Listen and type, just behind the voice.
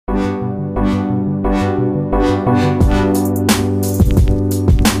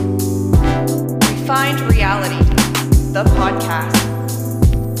Reality, the podcast.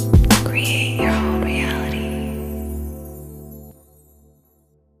 Create your own reality.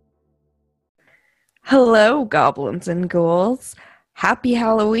 Hello, goblins and ghouls. Happy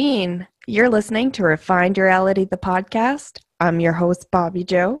Halloween. You're listening to Refined Reality, the podcast. I'm your host, Bobby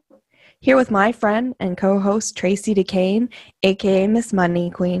Joe, here with my friend and co-host, Tracy DeCane, aka Miss Money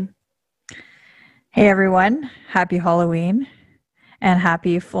Queen. Hey everyone, happy Halloween and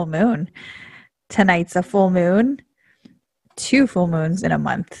happy full moon. Tonight's a full moon, 2 full moons in a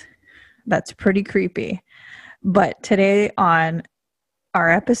month. That's pretty creepy. But today on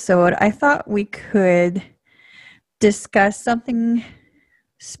our episode, I thought we could discuss something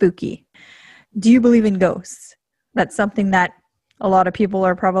spooky. Do you believe in ghosts? That's something that a lot of people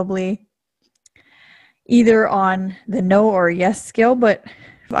are probably either on the no or yes scale, but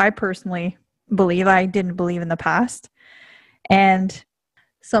I personally believe. I didn't believe in the past. And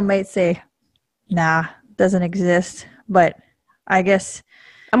some might say, nah, doesn't exist. But I guess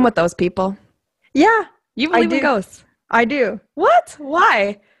I'm with those people. Yeah. You believe in ghosts? I do. What?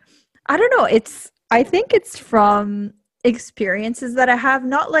 Why? I don't know. I think it's from experiences that I have,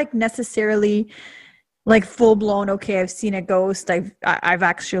 not like necessarily like full blown, okay, I've seen a ghost. I've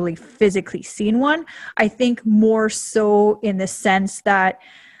actually physically seen one. I think more so in the sense that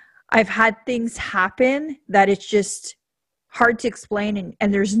I've had things happen that it's just hard to explain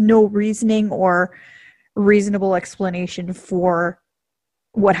and there's no reasoning or reasonable explanation for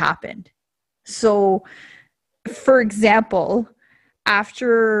what happened. So, for example,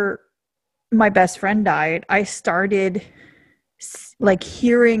 after my best friend died, I started like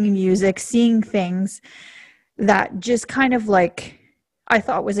hearing music, seeing things that just kind of like I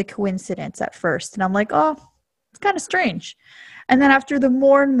thought was a coincidence at first. And I'm like, oh, it's kind of strange. And then after the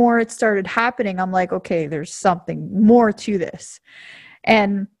more and more it started happening, I'm like, okay, there's something more to this.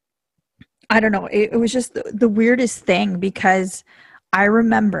 And I don't know, it was just the weirdest thing because I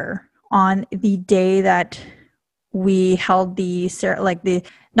remember on the day that we held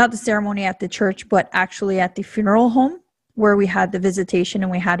not the ceremony at the church, but actually at the funeral home where we had the visitation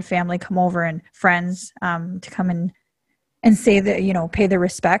and we had family come over and friends to come in and say that, pay their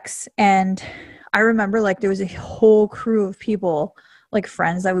respects. And I remember like there was a whole crew of people, like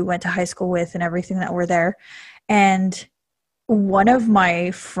friends that we went to high school with and everything that were there. And one of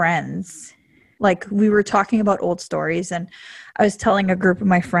my friends, like we were talking about old stories and I was telling a group of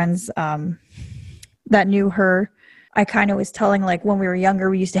my friends that knew her, I kind of was telling like when we were younger,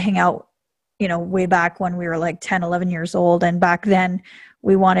 we used to hang out, way back when we were like 10, 11 years old. And back then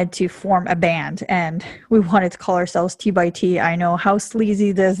we wanted to form a band and we wanted to call ourselves T by T. I know how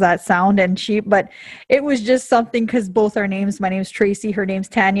sleazy does that sound and cheap, but it was just something because both our names, my name's Tracy, her name's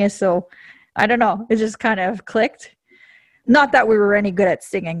Tanya. So I don't know. It just kind of clicked. Not that we were any good at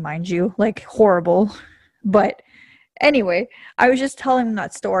singing, mind you, like horrible. But anyway, I was just telling them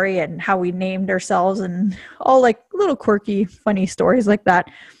that story and how we named ourselves and all like little quirky, funny stories like that.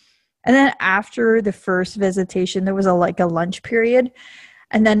 And then after the first visitation, there was a lunch period.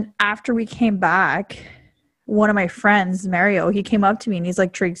 And then after we came back, one of my friends, Mario, he came up to me and he's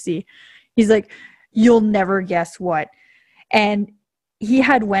like, Tracy, he's like, you'll never guess what. And he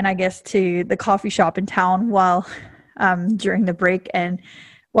had went, I guess, to the coffee shop in town while during the break. And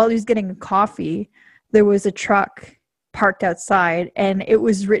while he was getting coffee, there was a truck parked outside and it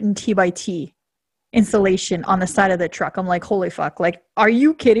was written T by T installation on the side of the truck. I'm like, holy fuck. Like, are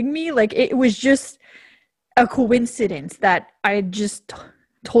you kidding me? Like, it was just a coincidence that I just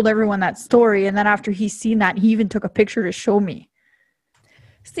told everyone that story. And then after he's seen that, he even took a picture to show me.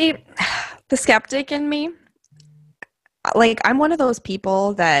 See, the skeptic in me, like, I'm one of those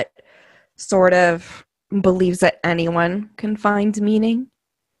people that sort of believes that anyone can find meaning.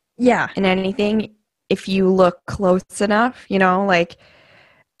 Yeah. In anything, if you look close enough, like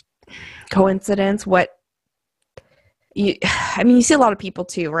coincidence, you see a lot of people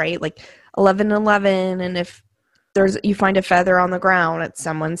too, right? Like 11:11, and if you find a feather on the ground, it's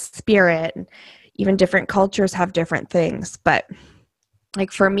someone's spirit. And even different cultures have different things. But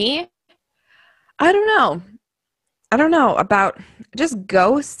like for me, I don't know about just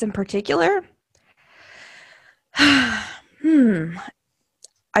ghosts in particular. I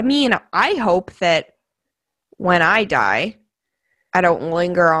mean, I hope that when I die, I don't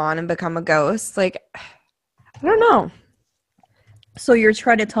linger on and become a ghost. Like, I don't know. So you're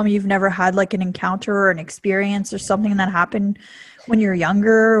trying to tell me you've never had like an encounter or an experience or something that happened when you're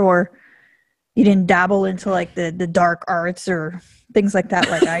younger, or you didn't dabble into like the dark arts or things like that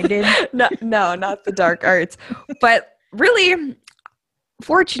like I did? No, not the dark arts. But really,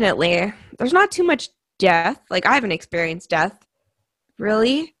 fortunately, there's not too much death. Like, I haven't experienced death,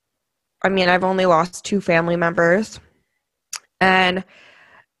 really. I mean, I've only lost 2 family members. And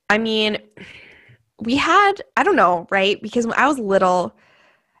I mean, we had, I don't know, right? Because when I was little,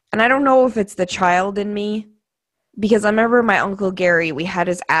 and I don't know if it's the child in me, because I remember my Uncle Gary, we had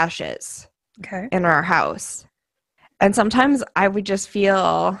his ashes Okay. in our house. And sometimes I would just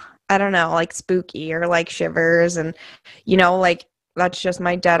feel, I don't know, like spooky or like shivers. And, like that's just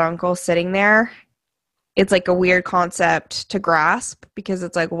my dead uncle sitting there. It's like a weird concept to grasp because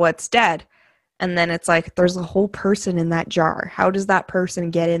it's like, what's dead? And then it's like, there's a whole person in that jar. How does that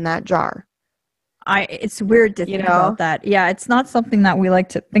person get in that jar? It's weird to think about that. Yeah, it's not something that we like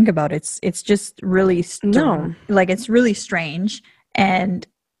to think about. It's just really No. like it's really strange, and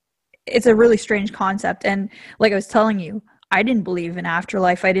it's a really strange concept. And like I was telling you, I didn't believe in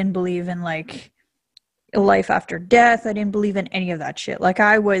afterlife. I didn't believe in like life after death. I didn't believe in any of that shit. Like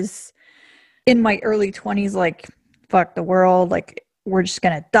I was in my early 20s, like fuck the world, like we're just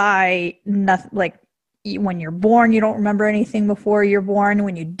gonna die. Nothing, like when you're born, you don't remember anything before you're born.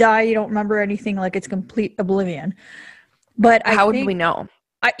 When you die, you don't remember anything. Like it's complete oblivion. But how would we know?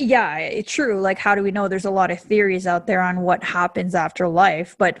 Yeah, it's true. Like, how do we know? There's a lot of theories out there on what happens after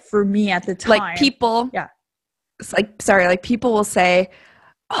life. But for me at the time, Like people, yeah, it's like, sorry, like people will say,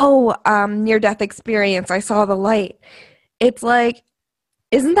 oh, near-death experience, I saw the light. It's like,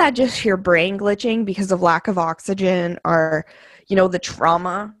 isn't that just your brain glitching because of lack of oxygen or, the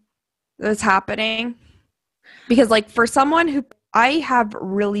trauma that's happening? Because like for someone who, I have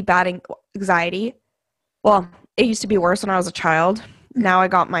really bad anxiety. Well, it used to be worse when I was a child. Now I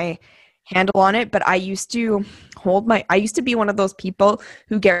got my handle on it, but I used to be one of those people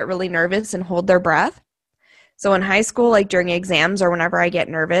who get really nervous and hold their breath. So in high school, like during exams or whenever I get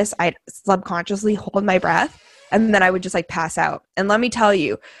nervous, I subconsciously hold my breath and then I would just like pass out. And let me tell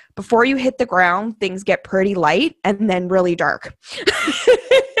you, before you hit the ground, things get pretty light and then really dark.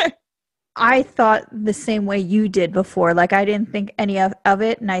 I thought the same way you did before. Like I didn't think any of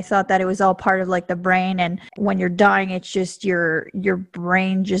it, and I thought that it was all part of like the brain. And when you're dying, it's just your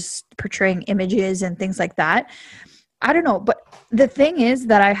brain just portraying images and things like that. I don't know, but the thing is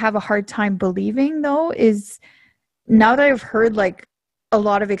that I have a hard time believing though is now that I've heard like a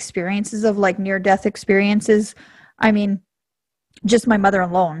lot of experiences of like near-death experiences. I mean, just my mother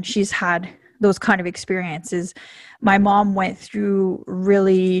alone, she's had those kind of experiences. My mom went through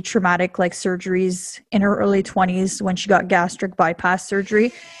really traumatic like surgeries in her early 20s when she got gastric bypass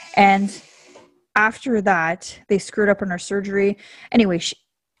surgery. And after that, they screwed up on her surgery. Anyway,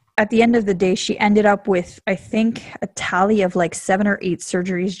 at the end of the day, she ended up with, I think, a tally of like 7 or 8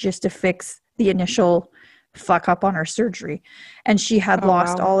 surgeries just to fix the initial fuck up on her surgery. And she had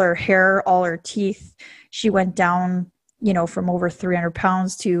lost all her hair, all her teeth. She went down, from over 300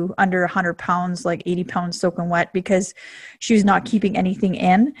 pounds to under 100 pounds, like 80 pounds soaking wet because she was not keeping anything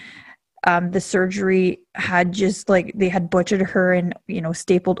in. The surgery had just like, they had butchered her and,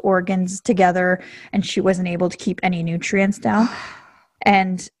 stapled organs together, and she wasn't able to keep any nutrients down.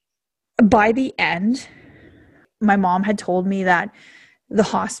 And by the end, my mom had told me that the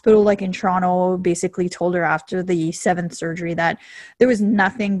hospital, like in Toronto, basically told her after the 7th surgery that there was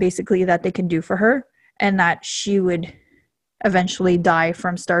nothing basically that they could do for her and that she would eventually die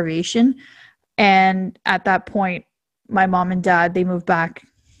from starvation. And at that point, my mom and dad, they moved back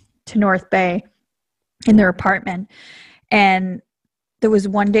to North Bay in their apartment. And there was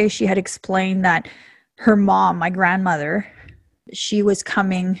one day she had explained that her mom, my grandmother, she was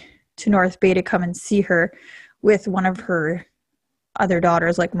coming to North Bay to come and see her with one of her other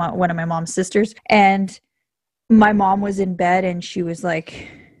daughters, like one of my mom's sisters. And my mom was in bed and she was like,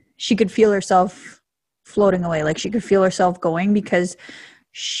 she could feel herself floating away. Like she could feel herself going because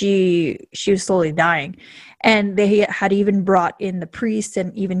she was slowly dying. And they had even brought in the priest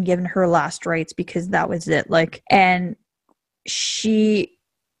and even given her last rites because that was it. Like, and she,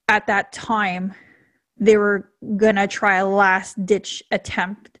 at that time, they were gonna try a last ditch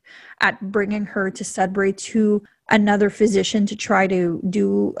attempt at bringing her to Sudbury to another physician to try to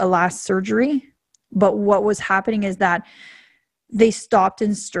do a last surgery. But what was happening is that they stopped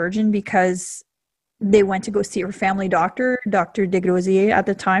in Sturgeon because they went to go see her family doctor, Dr. Degrosier at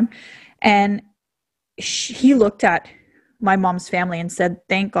the time. And he looked at my mom's family and said,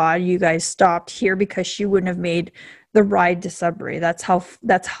 thank God you guys stopped here because she wouldn't have made the ride to Sudbury. That's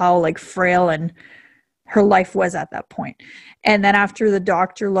how like frail and her life was at that point. And then after the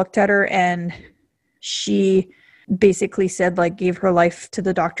doctor looked at her and she basically said, like, gave her life to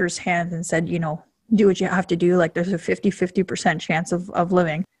the doctor's hands and said, do what you have to do. Like there's a 50% chance of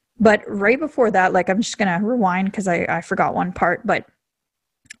living. But right before that, like, I'm just going to rewind because I forgot one part. But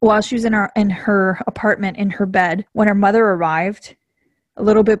while she was in her apartment, in her bed, when her mother arrived, a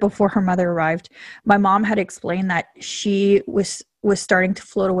little bit before her mother arrived, my mom had explained that she was starting to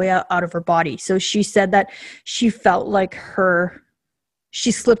float away out of her body. So she said that she felt like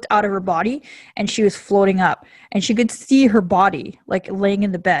she slipped out of her body and she was floating up, and she could see her body like laying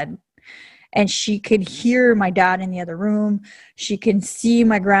in the bed, and she could hear my dad in the other room. She can see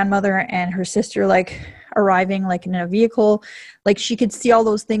my grandmother and her sister like arriving like in a vehicle. Like she could see all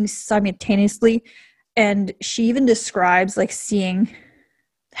those things simultaneously. And she even describes like seeing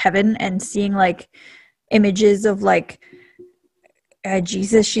heaven and seeing like images of like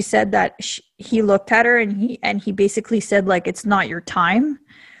Jesus. She said that he looked at her and he basically said like, it's not your time.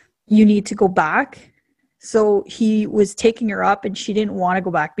 You need to go back. So he was taking her up, and she didn't want to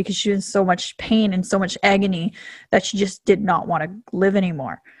go back because she was in so much pain and so much agony that she just did not want to live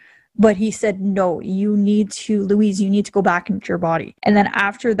anymore. But he said, no, Louise, you need to go back into your body. And then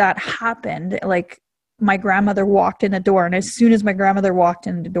after that happened, like my grandmother walked in the door. And as soon as my grandmother walked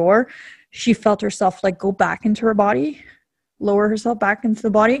in the door, she felt herself like go back into her body, lower herself back into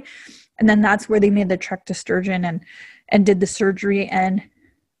the body. And then that's where they made the trek to Sturgeon and did the surgery. And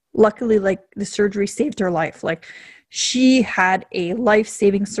luckily, like the surgery saved her life. Like she had a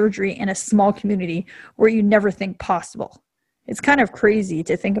life-saving surgery in a small community where you never think possible. It's kind of crazy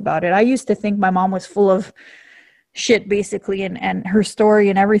to think about it. I used to think my mom was full of shit basically, and her story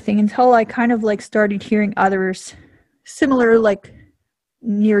and everything, until I kind of like started hearing others similar like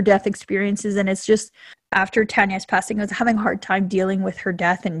near-death experiences. And it's just after Tanya's passing, I was having a hard time dealing with her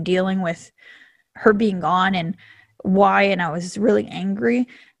death and dealing with her being gone and why. And I was really angry.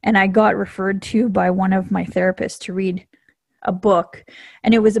 And I got referred to by one of my therapists to read a book.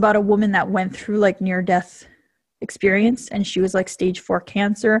 And it was about a woman that went through like near-death experience. And she was like stage 4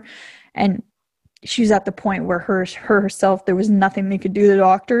 cancer. And she was at the point where herself, there was nothing they could do, the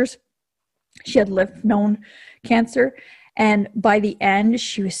doctors. She had lymph node cancer. And by the end,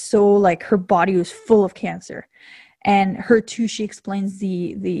 she was so like, her body was full of cancer. And her too, she explains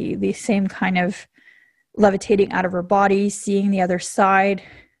the same kind of levitating out of her body, seeing the other side,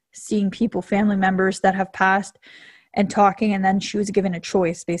 seeing people, family members that have passed and talking. And then she was given a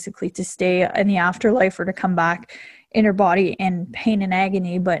choice basically to stay in the afterlife or to come back in her body in pain and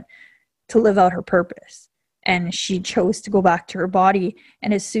agony, but to live out her purpose. And she chose to go back to her body.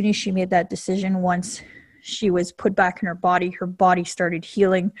 And as soon as she made that decision, once she was put back in her body started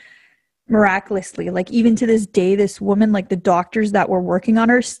healing miraculously. Like even to this day, this woman, like the doctors that were working on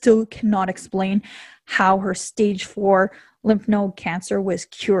her still cannot explain how her stage 4 lymph node cancer was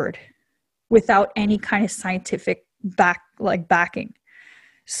cured without any kind of scientific backing.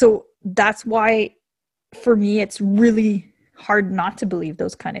 So that's why for me, it's really hard not to believe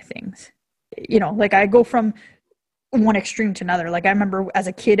those kind of things. You know, like I go from one extreme to another. Like I remember as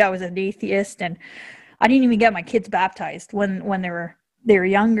a kid, I was an atheist and I didn't even get my kids baptized when they were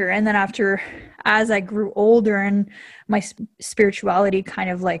younger. And then as I grew older and my spirituality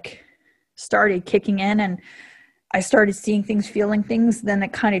kind of like started kicking in and I started seeing things, feeling things, then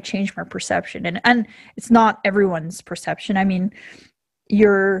it kind of changed my perception. And it's not everyone's perception. I mean,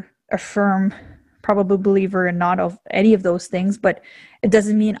 you're a firm, probably believer in not of any of those things, but it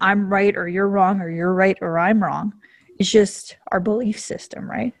doesn't mean I'm right or you're wrong or you're right or I'm wrong. It's just our belief system,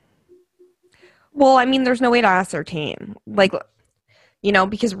 right? Well, I mean, there's no way to ascertain, like, you know,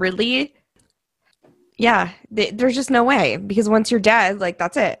 because really, yeah, there's just no way, because once you're dead, like,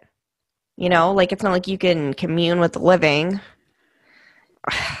 that's it. You know, like, it's not like you can commune with the living.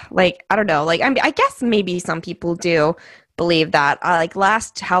 Like, I don't know. Like, I guess maybe some people do believe that. Like,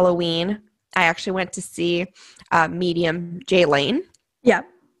 last Halloween, I actually went to see medium Jay Lane. Yeah. I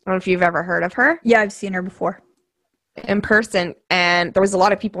don't know if you've ever heard of her. Yeah, I've seen her before. In person. And there was a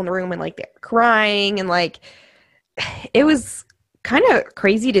lot of people in the room and, like, they were crying. And, like, it was kind of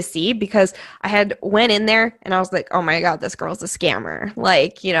crazy to see because I had went in there and I was like, oh, my God, this girl's a scammer.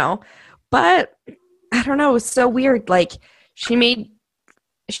 Like, you know. But I don't know, it was so weird. Like she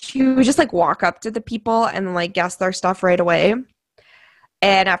would just like walk up to the people and like guess their stuff right away.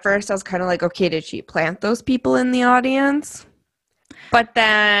 And at first I was kind of like, okay, did she plant those people in the audience? But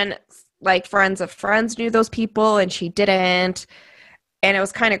then like friends of friends knew those people and she didn't. And it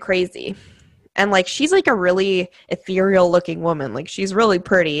was kind of crazy. And like she's like a really ethereal looking woman. Like she's really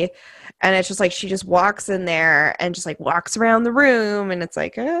pretty. And it's just like she just walks in there and just like walks around the room and it's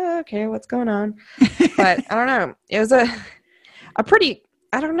like, oh, okay, what's going on? But I don't know. It was a pretty,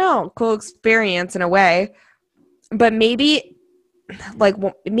 I don't know, cool experience in a way. But maybe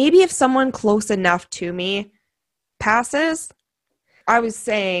if someone close enough to me passes, I was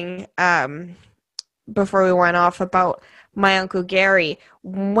saying before we went off about my Uncle Gary,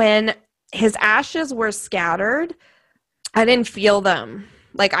 when his ashes were scattered, I didn't feel them.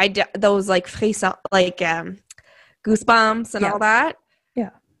 Like those like goosebumps and Yeah. all that Yeah.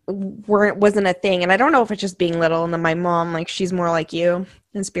 wasn't a thing. And I don't know if it's just being little, and then my mom, like, she's more like you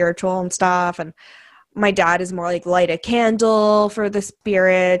and spiritual and stuff, and my dad is more like light a candle for the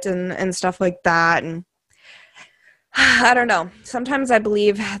spirit and stuff like that. And I don't know. Sometimes I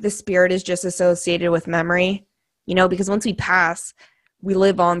believe the spirit is just associated with memory, because once we pass, we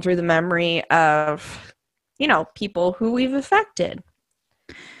live on through the memory of, people who we've affected.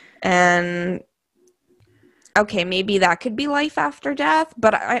 And okay, maybe that could be life after death,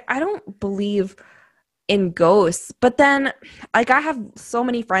 but I don't believe in ghosts. But then, like, I have so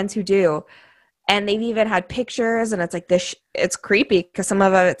many friends who do, and they've even had pictures, and it's like this, it's creepy because some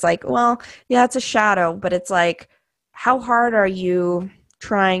of it's like, well, yeah, it's a shadow, but it's like, how hard are you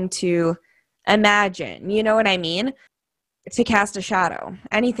trying to imagine? You know what I mean? To cast a shadow.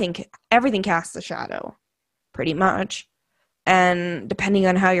 Everything casts a shadow, pretty much. And depending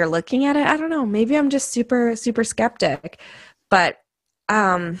on how you're looking at it, I don't know, maybe I'm just super, super skeptic. But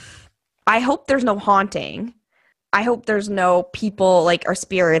I hope there's no haunting. I hope there's no people, like, our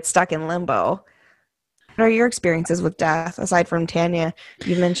spirits stuck in limbo. What are your experiences with death, aside from Tanya?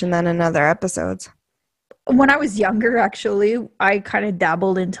 You mentioned that in other episodes. When I was younger, actually, I kind of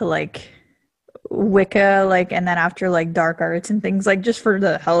dabbled into like Wicca, like, and then after like dark arts and things, like, just for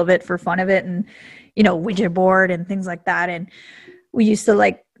the hell of it, for fun of it, and Ouija board and things like that. And we used to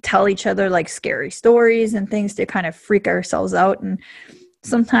like tell each other like scary stories and things to kind of freak ourselves out. And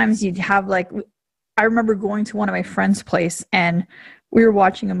sometimes you'd have like, I remember going to one of my friends' place, and we were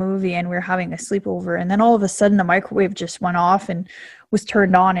watching a movie and we were having a sleepover, and then all of a sudden the microwave just went off and was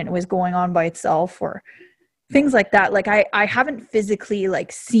turned on, and it was going on by itself, or things like that. Like, I haven't physically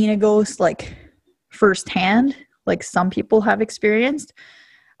like seen a ghost like firsthand, like some people have experienced.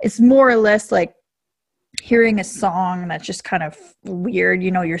 It's more or less like hearing a song that's just kind of weird.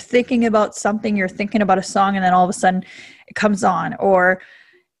 You're thinking about something, you're thinking about a song, and then all of a sudden it comes on. Or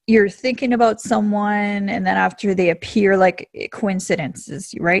you're thinking about someone, and then after they appear, like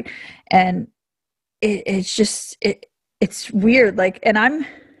coincidences, right? And it's weird. Like, and I'm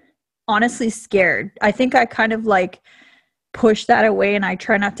honestly scared. I think I kind of like push that away, and I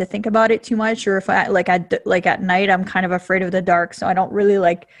try not to think about it too much. Or if I like at night, I'm kind of afraid of the dark, so I don't really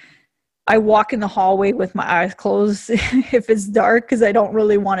like. I walk in the hallway with my eyes closed if it's dark, because I don't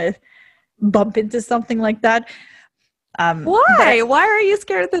really want to bump into something like that. Why? Why are you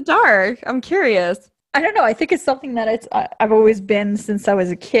scared of the dark? I'm curious. I don't know. I think it's something that I've always been since I was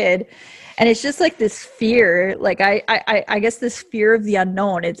a kid. And it's just like this fear, like I guess this fear of the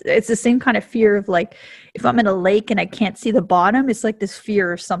unknown. It's the same kind of fear of like, if I'm in a lake and I can't see the bottom, it's like this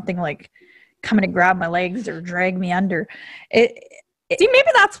fear of something like coming to grab my legs or drag me under. See, maybe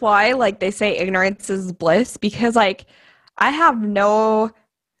that's why, like, they say ignorance is bliss, because, like, I have no,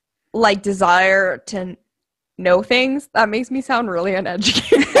 like, desire to know things. That makes me sound really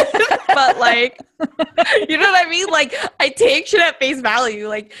uneducated. But, like, you know what I mean? Like, I take shit at face value.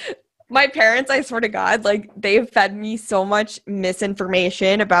 Like, my parents, I swear to God, like, they've fed me so much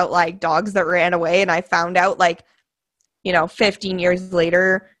misinformation about, like, dogs that ran away. And I found out, like, 15 years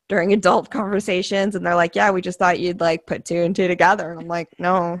later during adult conversations, and they're like, yeah, we just thought you'd like put two and two together. And I'm like,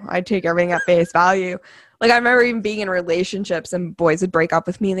 no, I take everything at face value. Like, I remember even being in relationships and boys would break up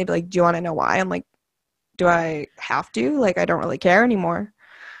with me and they'd be like, do you want to know why? I'm like, do I have to? Like, I don't really care anymore.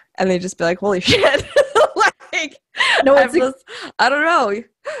 And they'd just be like, holy shit. Like, no, I don't know.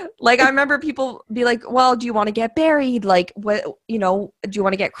 Like, I remember people be like, well, do you want to get buried? Like, what, do you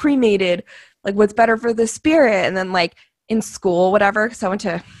want to get cremated? Like, what's better for the spirit? And then, like, in school, whatever, because I went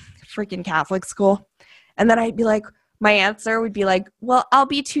to freaking Catholic school, and then I'd be like, my answer would be like, well, I'll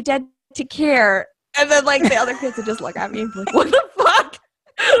be too dead to care. And then, like, the other kids would just look at me and be like, what the fuck?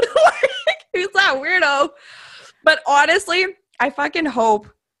 Like, who's that weirdo? But honestly, I fucking hope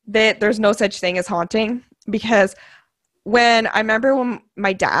that there's no such thing as haunting, because I remember when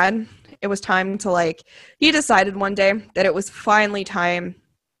my dad, it was time to, like, he decided one day that it was finally time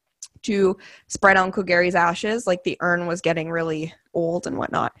to spread Uncle Gary's ashes. Like, the urn was getting really old and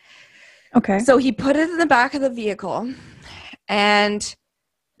whatnot. Okay. So he put it in the back of the vehicle, and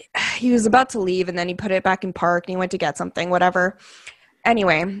he was about to leave, and then he put it back in park, and he went to get something, whatever.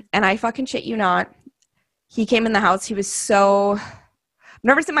 Anyway, and I fucking shit you not, he came in the house. He was so... I've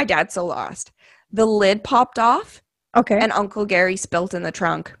never seen my dad so lost. The lid popped off. Okay. And Uncle Gary spilt in the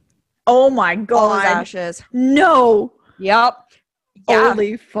trunk. Oh my God. All his ashes. No. Yep. Yeah.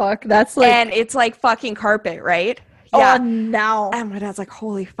 Holy fuck. That's like... And it's like fucking carpet, right? Yeah. Oh, no. And my dad's like,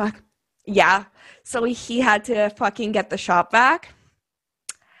 holy fuck. Yeah. So he had to fucking get the shop back.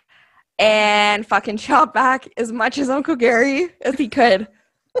 and fucking shot back as much as Uncle Gary as he could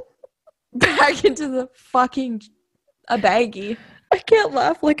back into the fucking a baggie. I can't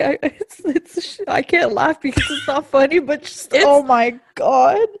laugh. Like I can't laugh because it's not funny, but just oh my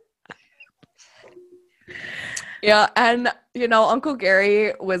god. Yeah, and you know, Uncle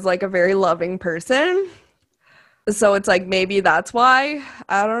Gary was like a very loving person. So it's like maybe that's why.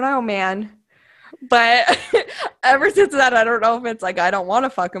 I don't know, man. But ever since that, I don't know if it's like I don't want to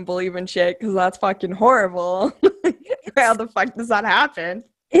fucking believe in shit because that's fucking horrible. How the fuck does that happen?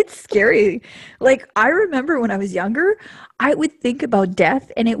 It's scary. Like, I remember when I was younger, I would think about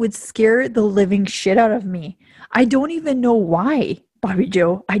death and it would scare the living shit out of me. I don't even know why, Bobby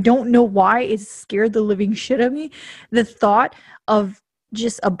Joe. I don't know why it scared the living shit out of me. The thought of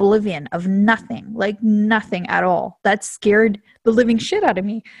just oblivion, of nothing, like nothing at all. That scared the living shit out of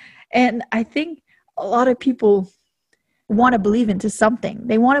me. And I think a lot of people want to believe into something.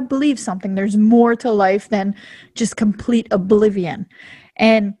 They want to believe something. There's more to life than just complete oblivion.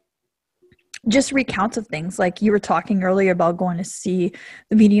 And just recounts of things, like you were talking earlier about going to see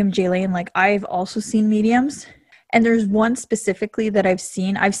the medium Jaylene. Like, I've also seen mediums, and there's one specifically that I've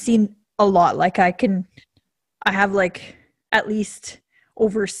seen a lot. Like, I have like at least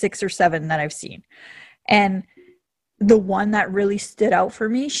over 6 or 7 that I've seen. And the one that really stood out for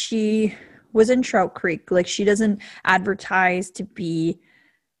me, she was in Trout Creek. Like, she doesn't advertise to be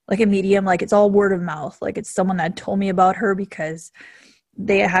like a medium. Like, it's all word of mouth. Like, it's someone that told me about her because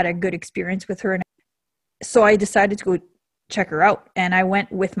they had a good experience with her. And so I decided to go check her out. And I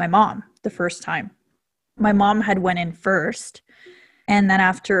went with my mom the first time. My mom had went in first. And then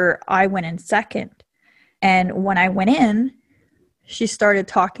after, I went in second. And when I went in, she started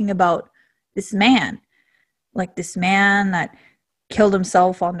talking about this man. Like, this man that killed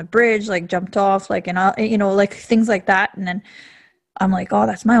himself on the bridge, like jumped off, like, and you know, like things like that. And then I'm like, oh,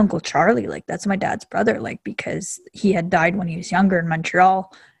 that's my Uncle Charlie. Like, that's my dad's brother, like, because he had died when he was younger in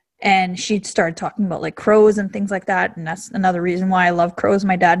Montreal. And she started talking about like crows and things like that. And that's another reason why I love crows.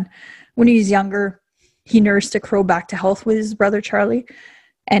 My dad, when he was younger, he nursed a crow back to health with his brother Charlie.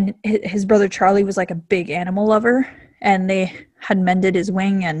 And his brother Charlie was like a big animal lover. And they had mended his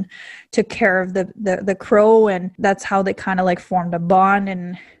wing and took care of the crow. And that's how they kind of like formed a bond.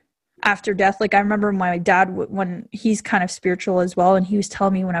 And after death, like, I remember my dad, when he's kind of spiritual as well, and he was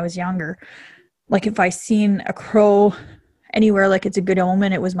telling me when I was younger, like, if I seen a crow anywhere, like, it's a good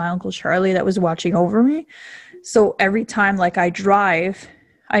omen. It was my Uncle Charlie that was watching over me. So every time, like, I drive,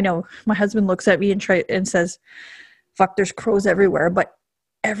 I know my husband looks at me and says, fuck, there's crows everywhere. But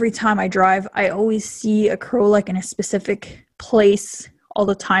every time I drive, I always see a crow, like, in a specific place all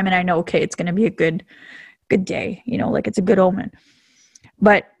the time. And I know, okay, it's going to be a good day, you know, like, it's a good omen.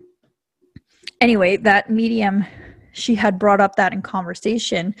 But anyway, that medium, she had brought up that in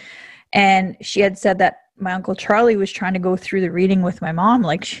conversation, and she had said that my Uncle Charlie was trying to go through the reading with my mom,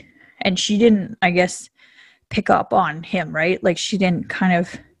 like, and she didn't, I guess, pick up on him, right? Like, she didn't kind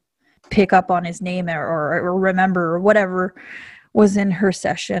of pick up on his name or remember or whatever was in her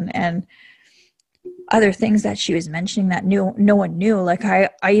session, and other things that she was mentioning that no one knew. Like, I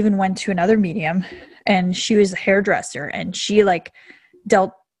even went to another medium, and she was a hairdresser, and she like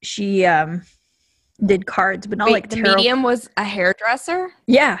did cards, but not like the tarot. medium was a hairdresser?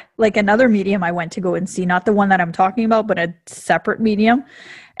 Yeah, like another medium I went to go and see, not the one that I'm talking about, but a separate medium.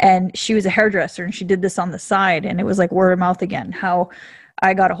 And she was a hairdresser, and she did this on the side, and it was like word of mouth again, how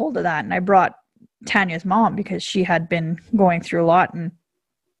I got a hold of that. And I brought Tanya's mom because she had been going through a lot. And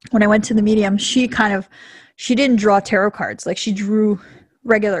when I went to the medium, she didn't draw tarot cards. Like, she drew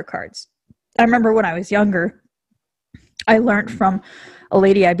regular cards. I remember when I was younger, I learned from a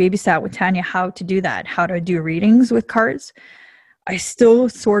lady I babysat with Tanya how to do that, how to do readings with cards. I still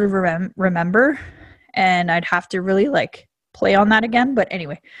sort of remember, and I'd have to really like play on that again. But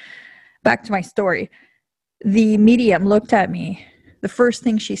anyway, back to my story. The medium looked at me. The first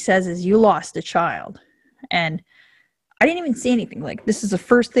thing she says is, "You lost a child." And I didn't even say anything. Like, this is the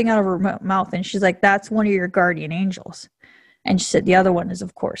first thing out of her mouth. And she's like, "That's one of your guardian angels." And she said, "The other one is,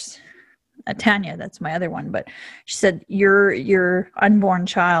 of course, Tanya, that's my other one." But she said, your unborn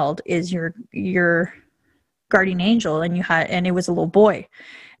child is your guardian angel, and it was a little boy.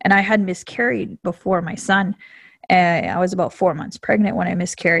 And I had miscarried before my son. I was about 4 months pregnant when I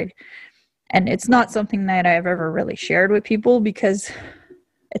miscarried. And it's not something that I've ever really shared with people because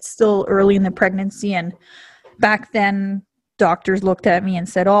it's still early in the pregnancy. And back then, doctors looked at me and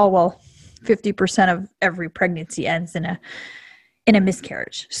said, "Oh, well, 50% of every pregnancy ends in a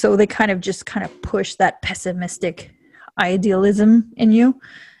miscarriage." So they kind of push that pessimistic idealism in you.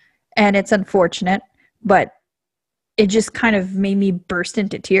 And it's unfortunate, but it just kind of made me burst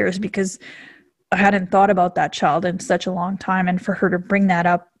into tears because I hadn't thought about that child in such a long time. And for her to bring that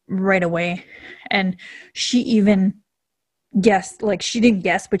up right away. And she even guessed, like she didn't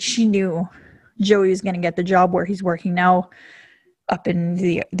guess, but she knew Joey was going to get the job where he's working now up in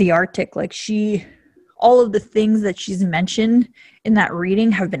the Arctic. Like all of the things that she's mentioned in that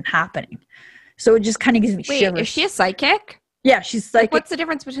reading have been happening. So it just kind of gives me shivers. Is she a psychic? Yeah, she's psychic. What's the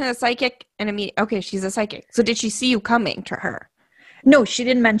difference between a psychic and a medium? Okay, she's a psychic. So did she see you coming to her? No, she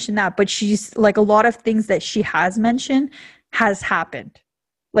didn't mention that, but she's like a lot of things that she has mentioned has happened.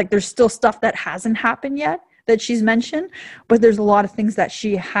 Like there's still stuff that hasn't happened yet that she's mentioned, but there's a lot of things that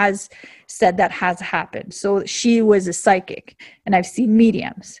she has said that has happened. So she was a psychic, and I've seen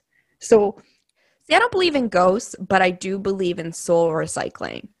mediums. So see, I don't believe in ghosts, but I do believe in soul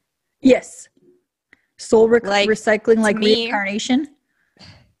recycling. Yes. Soul like, recycling, like reincarnation?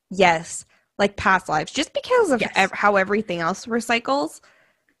 Yes. Like past lives. Just because of how everything else recycles,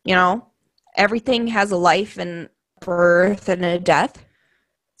 you know? Everything has a life and birth and a death.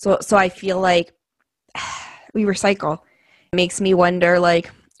 So I feel like we recycle. It makes me wonder,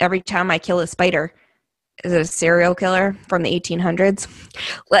 like, every time I kill a spider, is it a serial killer from the 1800s?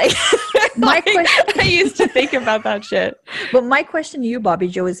 Like, I used to think about that shit. But my question to you, Bobby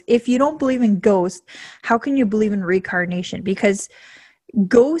Joe, is if you don't believe in ghosts, how can you believe in reincarnation? Because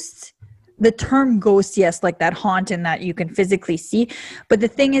ghosts, the term ghost, yes, like that haunt and that you can physically see. But the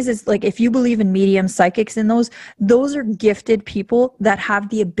thing is like if you believe in mediums, psychics, and those are gifted people that have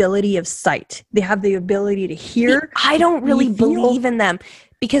the ability of sight. They have the ability to hear. I don't really believe in them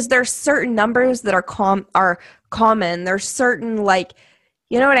because there's certain numbers that are common. There's certain, like,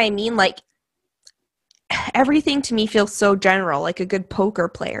 you know what I mean? Like, everything to me feels so general, like a good poker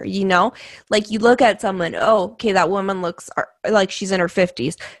player, you know? Like, you look at someone, oh, okay, that woman looks like she's in her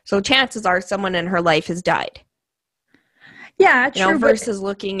 50s. So chances are someone in her life has died. Yeah, true. You know, versus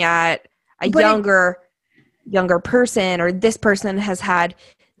looking at a younger person, or this person has had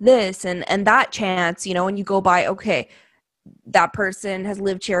this and that chance, you know, and you go by, okay, that person has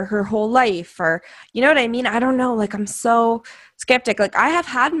lived here her whole life, or you know what I mean? I don't know. Like, I'm so skeptic. Like, I have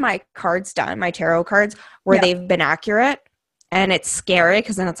had my cards done, my tarot cards, where they've been accurate, and it's scary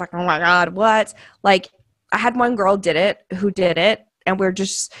because then it's like, oh my God, what? Like, I had one girl who did it, and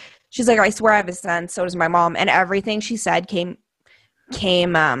she's like, I swear I have a son, so does my mom, and everything she said came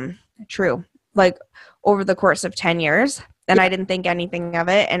true, like, over the course of 10 years, and I didn't think anything of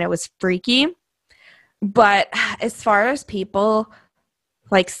it, and it was freaky. But as far as people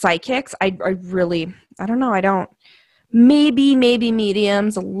like psychics, I really, I don't know. I don't, maybe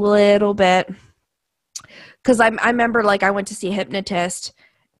mediums a little bit. Cause I remember, like, I went to see a hypnotist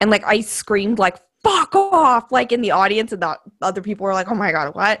and, like, I screamed like, fuck off, like, in the audience, and the other people were like, oh my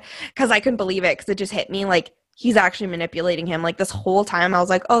God, what? Cause I couldn't believe it. Cause it just hit me like he's actually manipulating him. Like, this whole time I was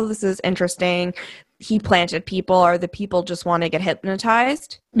like, oh, this is interesting. He planted people, or the people just want to get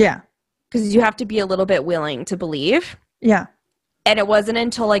hypnotized. Yeah. Because you have to be a little bit willing to believe. Yeah. And it wasn't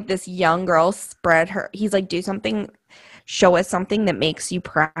until, like, this young girl he's like, do something, show us something that makes you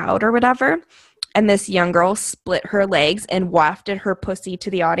proud or whatever. And this young girl split her legs and wafted her pussy to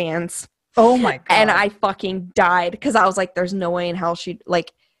the audience. Oh my God. And I fucking died because I was like, there's no way in hell she'd,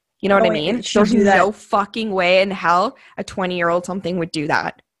 like, you know what I mean? There's no fucking way in hell a 20-year-old something would do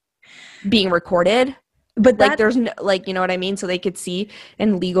that. Being recorded. But like, there's no, like, you know what I mean? So they could see,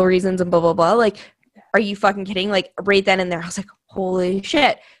 and legal reasons and blah, blah, blah. Like, are you fucking kidding? Like, right then and there, I was like, holy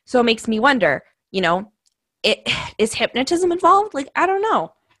shit. So it makes me wonder, you know, is hypnotism involved? Like, I don't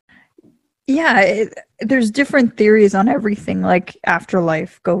know. Yeah, there's different theories on everything, like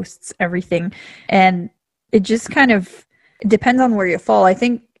afterlife, ghosts, everything. And it just kind of depends on where you fall. I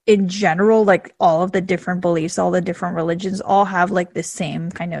think in general, like all of the different beliefs, all the different religions all have like the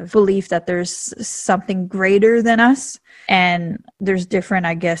same kind of belief that there's something greater than us. And there's different,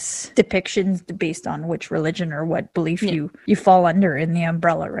 I guess, depictions based on which religion or what belief you fall under in the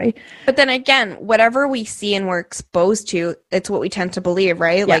umbrella, right? But then again, whatever we see and we're exposed to, it's what we tend to believe,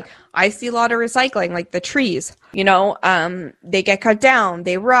 right? Yeah. Like, I see a lot of recycling, like the trees, you know, they get cut down,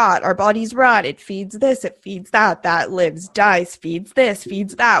 they rot, our bodies rot, it feeds this, it feeds that lives, dies, feeds this,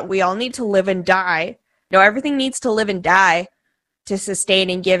 feeds that. We all need to live and die. You know, everything needs to live and die to sustain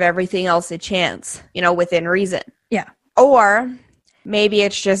and give everything else a chance, you know, within reason. Yeah. Or maybe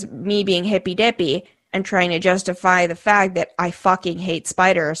it's just me being hippy-dippy and trying to justify the fact that I fucking hate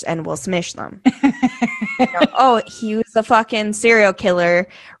spiders and will smish them. You know, oh, he was a fucking serial killer,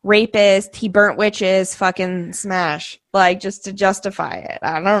 rapist, he burnt witches, fucking smash. Like, just to justify it.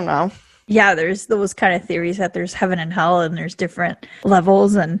 I don't know. Yeah, there's those kind of theories that there's heaven and hell and there's different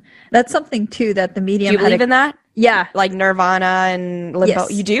levels. And that's something, too, that the medium... Do you believe in that? Yeah. Like nirvana and limbo.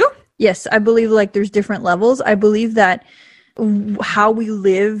 Yes. You do? Yes, I believe like there's different levels. I believe that how we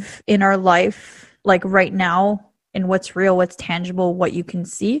live in our life, like right now, and what's real, what's tangible, what you can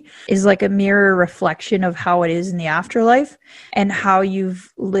see, is like a mirror reflection of how it is in the afterlife, and how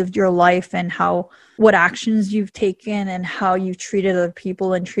you've lived your life, and what actions you've taken, and how you've treated other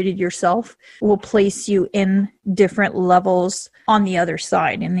people and treated yourself will place you in different levels on the other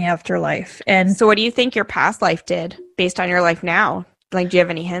side in the afterlife. And so what do you think your past life did based on your life now? Like, do you have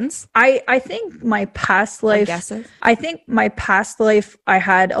any hints? I think my past life, I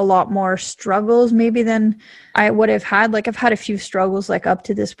had a lot more struggles maybe than I would have had. Like, I've had a few struggles like up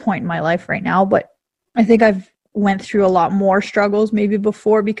to this point in my life right now, but I think I've went through a lot more struggles maybe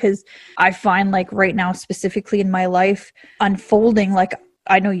before, because I find like right now specifically in my life unfolding, like,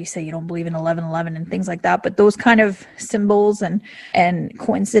 I know you say you don't believe in 11/11 and things like that, but those kind of symbols and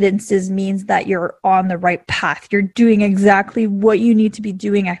coincidences means that you're on the right path. You're doing exactly what you need to be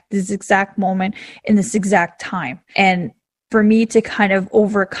doing at this exact moment in this exact time. And for me to kind of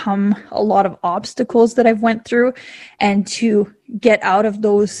overcome a lot of obstacles that I've went through, and to get out of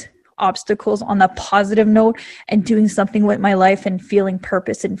those obstacles on a positive note and doing something with my life and feeling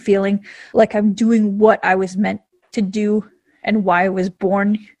purpose and feeling like I'm doing what I was meant to do and why I was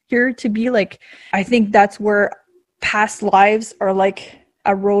born here to be, like, I think that's where past lives are like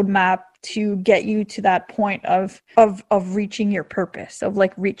a roadmap to get you to that point of reaching your purpose, of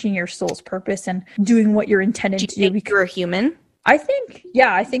like reaching your soul's purpose and doing what you're intended to do. Because you're a human? I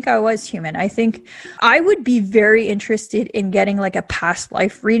think I was human. I think I would be very interested in getting like a past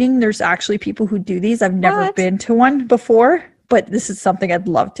life reading. There's actually people who do these. I've never been to one before, but this is something I'd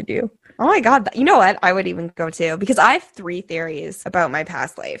love to do. Oh my God. You know what? I would even go to, because I have 3 theories about my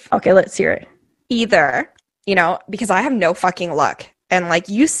past life. Okay, let's hear it. Either, because I have no fucking luck. And like,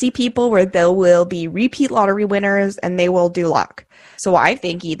 you see people where there will be repeat lottery winners and they will do luck. So I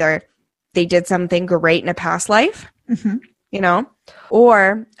think either they did something great in a past life,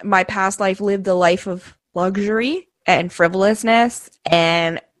 or my past life lived a life of luxury and frivolousness,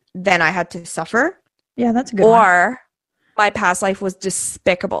 and then I had to suffer. Yeah, that's a good one. Or my past life was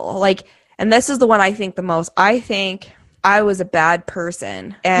despicable. Like, and this is the one I think the most. I think I was a bad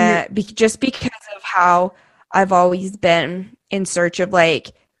person, and just because of how I've always been in search of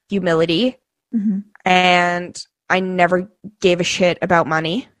like humility, and I never gave a shit about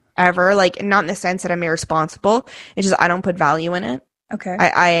money ever. Like, not in the sense that I'm irresponsible. It's just I don't put value in it. Okay.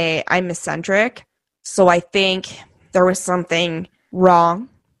 I'm eccentric, so I think there was something wrong,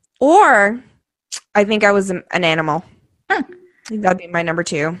 or I think I was an animal. I think that'd be my number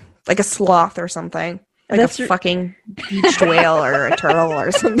 2, like a sloth or something, like a fucking beached whale or a turtle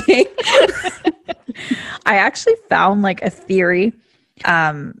or something. I actually found like a theory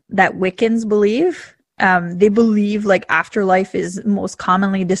that Wiccans believe. They believe like afterlife is most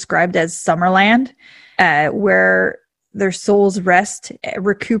commonly described as Summerland, where their souls rest,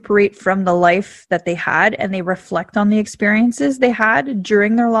 recuperate from the life that they had, and they reflect on the experiences they had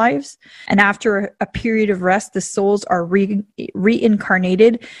during their lives. And after a period of rest, the souls are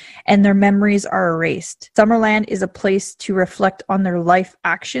reincarnated and their memories are erased. Summerland is a place to reflect on their life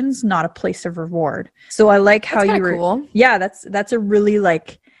actions, not a place of reward. So I like how you were cool. Yeah, that's a really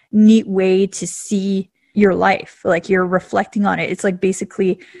like neat way to see your life. Like, you're reflecting on it. It's like,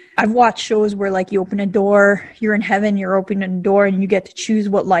 basically, I've watched shows where like you open a door, you're in heaven, you're opening a door, and you get to choose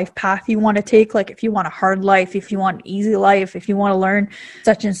what life path you want to take. Like, if you want a hard life, if you want an easy life, if you want to learn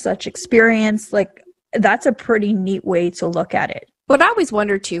such and such experience, like, that's a pretty neat way to look at it. What I always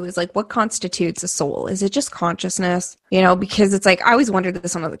wonder too is like, what constitutes a soul? Is it just consciousness? Because it's like, I always wondered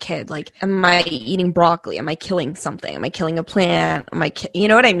this when I was a kid. Like, am I eating broccoli? Am I killing something? Am I killing a plant? You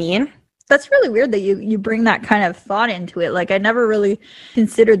know what I mean? That's really weird that you bring that kind of thought into it. Like, I never really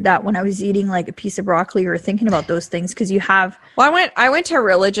considered that when I was eating like a piece of broccoli or thinking about those things, because you have. Well, I went to a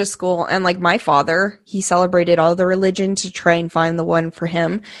religious school, and like my father, he celebrated all the religion to try and find the one for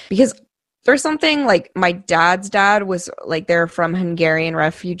him, because there's something like my dad's dad was like, they're from Hungarian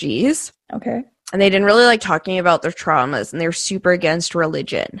refugees. Okay. And they didn't really like talking about their traumas, and they were super against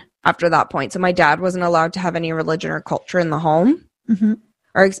religion after that point. So my dad wasn't allowed to have any religion or culture in the home.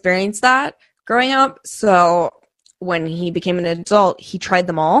 Or experience that growing up. So when he became an adult, he tried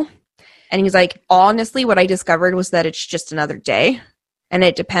them all. And he was like, honestly, what I discovered was that it's just another day. And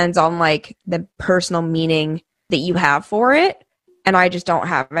it depends on like the personal meaning that you have for it. And I just don't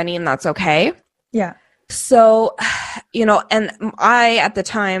have any, and that's okay. Yeah. So, and at the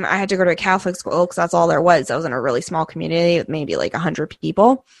time, I had to go to a Catholic school because that's all there was. I was in a really small community with maybe like 100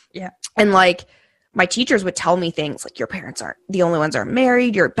 people. Yeah. And like, my teachers would tell me things like, your parents aren't the only ones aren't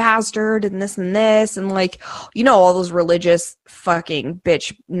married, you're a bastard, and this and this, and like, all those religious fucking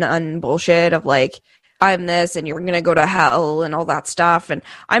bitch nun bullshit of like, I'm this and you're gonna go to hell and all that stuff. And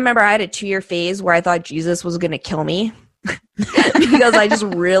I remember I had a 2-year phase where I thought Jesus was gonna kill me because I just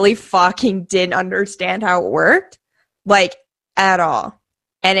really fucking didn't understand how it worked, like, at all.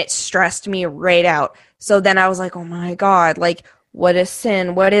 And it stressed me right out. So then I was like, oh my God, like, what is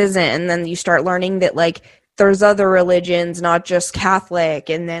sin? What isn't? And then you start learning that, like, there's other religions, not just Catholic.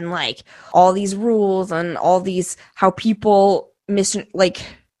 And then, like, all these rules and all these, how people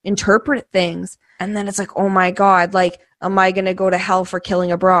interpret things. And then it's like, oh my God, like, am I going to go to hell for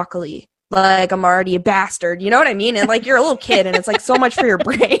killing a broccoli? Like, I'm already a bastard. You know what I mean? And like, you're a little kid and it's like so much for your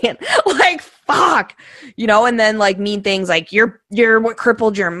brain. Like, fuck, and then like mean things like you're what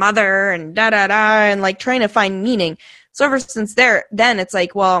crippled your mother and da da da, and like trying to find meaning. So ever since then it's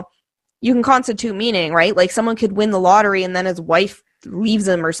like, well, you can constitute meaning, right? Like someone could win the lottery and then his wife leaves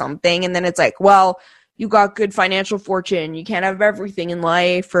him or something. And then it's like, well, you got good financial fortune. You can't have everything in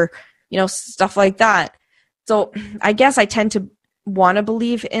life, or, stuff like that. So I guess I tend to want to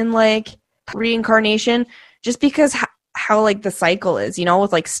believe in like reincarnation just because how like the cycle is,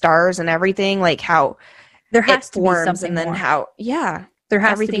 with like stars and everything, like how there has to forms, be something and then more. how, there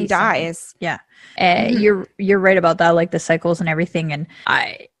has everything to be dies. Something. Yeah. You're right about that, like the cycles and everything. And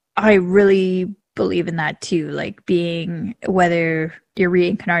I really believe in that too, like being, whether you're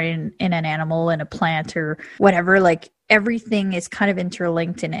reincarnated in an animal, in a plant, or whatever, like everything is kind of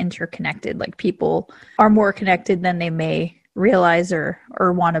interlinked and interconnected. Like people are more connected than they may realize or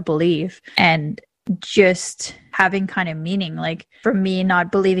want to believe. And just having kind of meaning, like for me,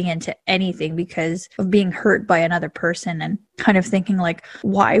 not believing into anything because of being hurt by another person, and kind of thinking like,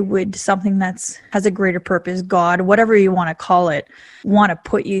 why would something has a greater purpose, God, whatever you want to call it, want to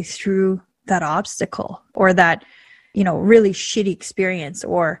put you through that obstacle, or that, really shitty experience,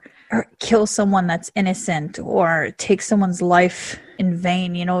 or kill someone that's innocent, or take someone's life in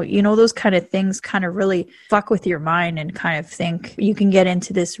vain. Those kind of things kind of really fuck with your mind, and kind of think you can get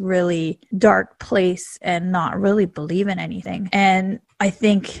into this really dark place and not really believe in anything. And I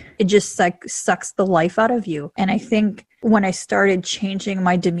think it just like sucks the life out of you. And I think when I started changing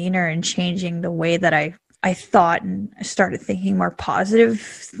my demeanor and changing the way that I thought, and I started thinking more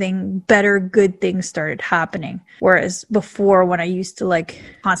positive better, good things started happening. Whereas before, when I used to like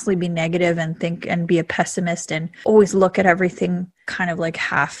constantly be negative and think and be a pessimist and always look at everything kind of like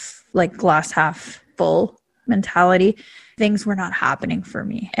glass half full mentality, things were not happening for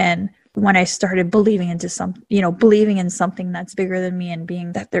me. And when I started believing into believing in something that's bigger than me, and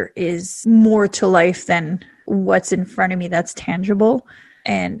being that there is more to life than what's in front of me that's tangible.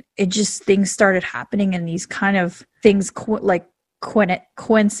 And it just, things started happening, and these kind of things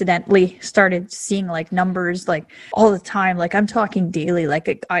coincidentally started seeing like numbers like all the time. Like I'm talking daily,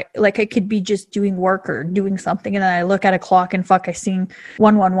 like I could be just doing work or doing something, and then I look at a clock and I seen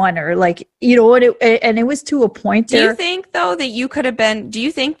 111, or like, and it was to a point. Do you think though that you could have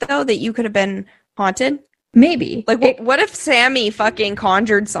been haunted? Maybe. Like what if Sammy fucking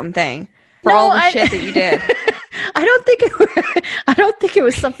conjured something for all the shit that you did? I don't think it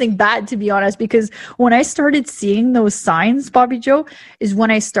was something bad, to be honest, because when I started seeing those signs, Bobby Joe, is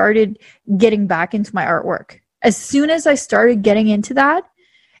when I started getting back into my artwork. As soon as I started getting into that,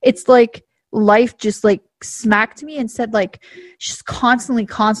 it's like life just like smacked me and said, like, just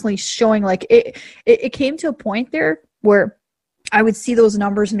constantly showing, like it came to a point there where I would see those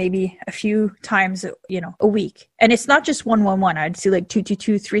numbers maybe a few times, a week. And it's not just 111. I'd see like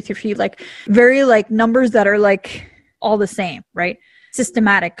 222, 333, like very like numbers that are like all the same, right?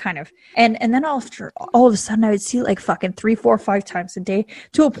 Systematic kind of. And then after all of a sudden I would see like fucking 3, 4, 5 times a day,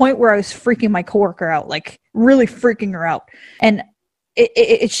 to a point where I was freaking my coworker out, like really freaking her out. And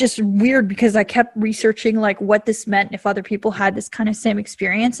it's just weird because I kept researching like what this meant, if other people had this kind of same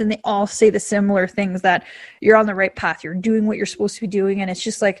experience, and they all say the similar things, that you're on the right path, you're doing what you're supposed to be doing. And it's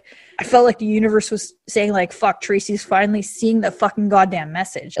just like, I felt like the universe was saying like, fuck, Tracy's finally seeing the fucking goddamn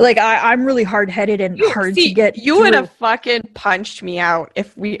message. Like I'm really hard-headed and hard to get you through. Would have fucking punched me out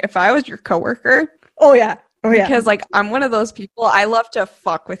if I was your coworker. Oh yeah. Because like I'm one of those people, I love to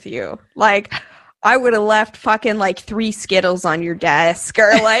fuck with you. Like I would have left fucking like 3 Skittles on your desk,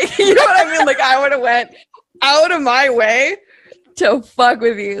 or like, you know what I mean? Like I would have went out of my way to fuck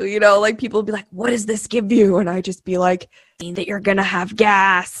with you, like people would be like, what does this give you? And I just be like, that you're going to have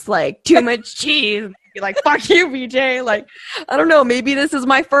gas, like too much cheese. Be like, fuck you, BJ. Like, I don't know. Maybe this is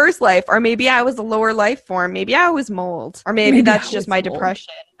my first life, or maybe I was a lower life form. Maybe I was mold, or maybe that's just my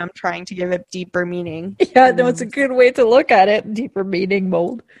depression. I'm trying to give it deeper meaning. Yeah, no, it's a good way to look at it. Deeper meaning,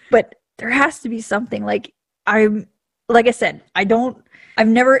 mold. But there has to be something. Like I said, I've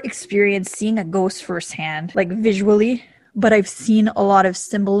never experienced seeing a ghost firsthand, like visually, but I've seen a lot of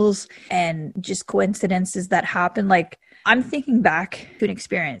symbols and just coincidences that happen. Like, I'm thinking back to an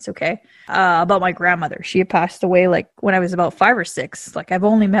experience, okay, about my grandmother. She had passed away like when I was about 5 or 6. Like, I've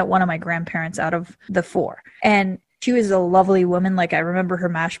only met one of my grandparents out of the 4. And she was a lovely woman. Like, I remember her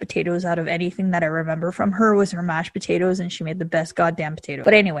mashed potatoes. Out of anything that I remember from her was her mashed potatoes, and she made the best goddamn potato.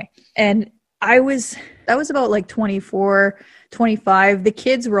 But anyway, and that was about like 24, 25. The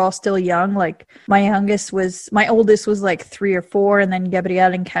kids were all still young. Like my oldest was like 3 or 4, and then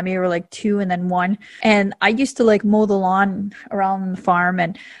Gabrielle and Camille were like 2 and then 1. And I used to like mow the lawn around the farm,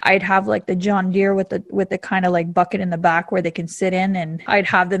 and I'd have like the John Deere with the kind of like bucket in the back where they can sit in, and I'd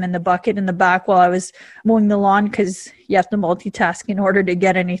have them in the bucket in the back while I was mowing the lawn, because you have to multitask in order to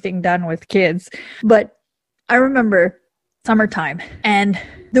get anything done with kids. But I remember summertime, and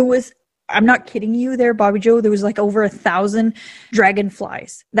I'm not kidding you there, Bobby Joe. There was like over 1,000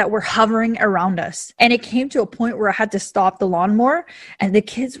 dragonflies that were hovering around us. And it came to a point where I had to stop the lawnmower, and the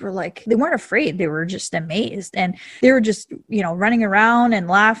kids were like, they weren't afraid. They were just amazed. And they were just, running around and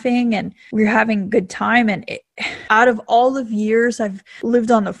laughing, and we were having a good time. And out of all of years I've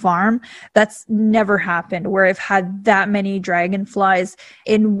lived on the farm, that's never happened where I've had that many dragonflies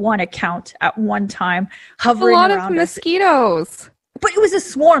in one account at one time hovering around us. A lot of mosquitoes. But it was a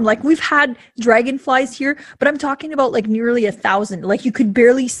swarm. Like, we've had dragonflies here, but I'm talking about like nearly 1,000. Like, you could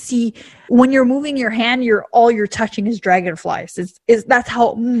barely see when you're moving your hand. All you're touching is dragonflies. That's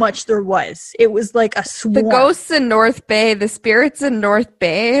how much there was. It was like a swarm. The ghosts in North Bay, the spirits in North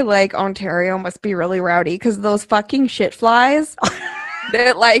Bay, like Ontario, must be really rowdy because those fucking shit flies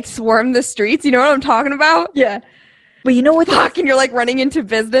that like swarm the streets. You know what I'm talking about? Yeah. But you know what? And you're like running into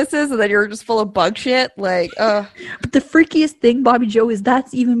businesses, and then you're just full of bug shit. Like, But the freakiest thing, Bobby Joe, is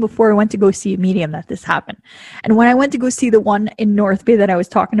that's even before I went to go see a medium that this happened. And when I went to go see the one in North Bay that I was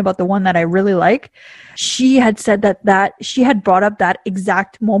talking about, the one that I really like, she had said that she had brought up that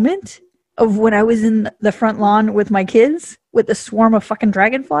exact moment of when I was in the front lawn with my kids with a swarm of fucking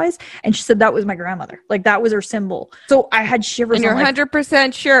dragonflies. And she said that was my grandmother. Like, that was her symbol. So I had shivers. And you're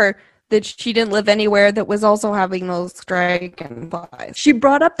 100% sure that she didn't live anywhere that was also having those dragonflies. She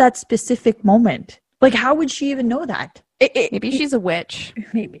brought up that specific moment. Like, how would she even know that? Maybe she's a witch.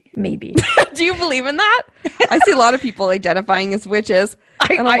 Maybe. Do you believe in that? I see a lot of people identifying as witches.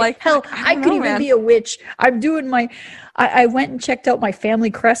 And I'm like, hell, I could even be a witch. I'm doing I went and checked out my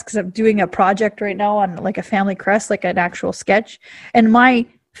family crest because I'm doing a project right now on like a family crest, like an actual sketch. And my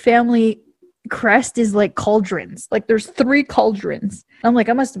family crest is like cauldrons. Like, there's 3 cauldrons. I'm like,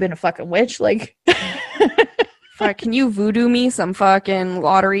 I must have been a fucking witch. Like, can you voodoo me some fucking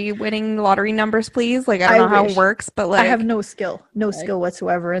lottery numbers, please? Like, I don't know how it works, but like, I have no skill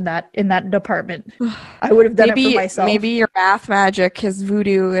whatsoever in that department. I would have done it for myself. Maybe your math magic is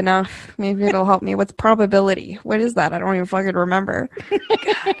voodoo enough. Maybe it'll help me with probability. What is that? I don't even fucking remember.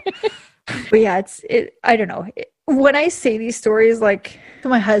 But yeah, I don't know. When I say these stories, like, to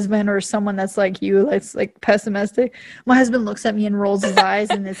my husband or someone that's like you, that's like pessimistic, my husband looks at me and rolls his eyes,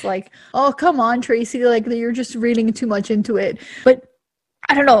 and it's like, oh, come on, Tracy, like, you're just reading too much into it. But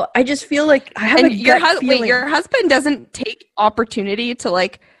I don't know. I just feel like I have a gut feeling. Wait, your husband doesn't take opportunity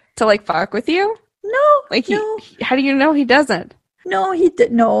to fuck with you? No. Like, no. How do you know he doesn't? No,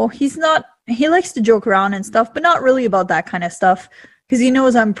 he's not. He likes to joke around and stuff, but not really about that kind of stuff. Because he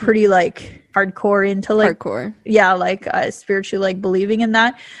knows I'm pretty like hardcore into like spiritually like believing in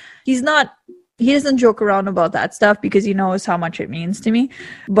that. He doesn't joke around about that stuff because he knows how much it means to me.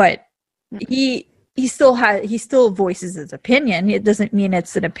 But he still voices his opinion. It doesn't mean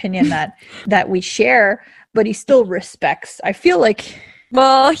it's an opinion that we share, but he still respects. I feel like,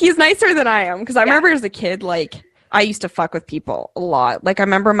 well, he's nicer than I am because I remember as a kid, like, I used to fuck with people a lot. Like, I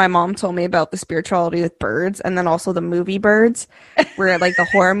remember my mom told me about the spirituality with birds, and then also the movie Birds, where like the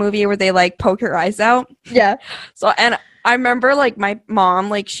horror movie where they like poke your eyes out. Yeah. So, and I remember like my mom,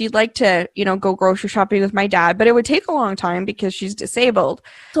 like, she'd like to, go grocery shopping with my dad, but it would take a long time because she's disabled.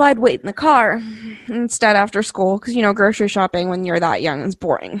 So I'd wait in the car instead after school because, grocery shopping when you're that young is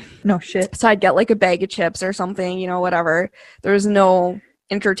boring. No shit. So I'd get like a bag of chips or something, whatever. There was no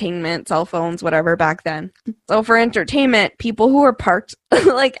entertainment, cell phones, whatever back then. So for entertainment, people who were parked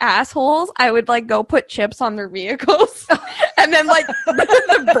like assholes, I would like go put chips on their vehicles and then like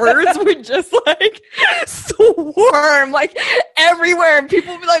the birds would just like swarm like everywhere and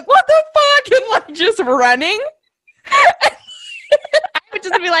people would be like, what the fuck? And like just running. I would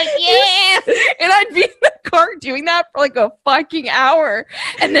just be like, yeah, and I'd be in the car doing that for like a fucking hour,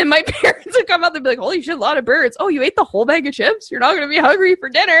 and then my parents would come out and be like, holy shit, a lot of birds. Oh, you ate the whole bag of chips? You're not gonna be hungry for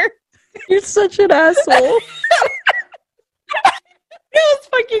dinner. You're such an asshole. It was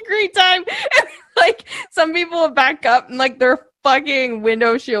fucking great time. And, like, some people would back up and like their fucking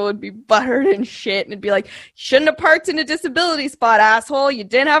window shield would be buttered and shit, and it'd be like, shouldn't have parked in a disability spot, asshole. You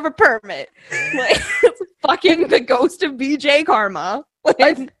didn't have a permit. Like, it's fucking the ghost of BJ karma.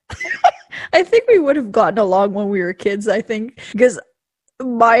 Like, I think we would have gotten along when we were kids, I think, because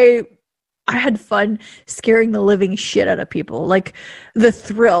I had fun scaring the living shit out of people. Like, the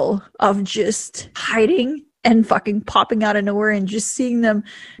thrill of just hiding and fucking popping out of nowhere and just seeing them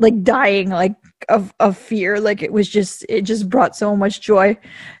like dying, like of fear. Like, it just brought so much joy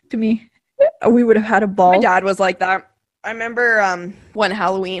to me. We would have had a ball. my dad was like that. I remember one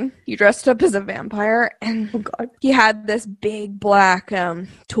Halloween, he dressed up as a vampire, and Oh god. he had this big black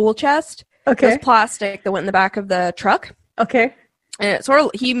tool chest. It Okay. was plastic that went in the back of the truck. Okay. And it sort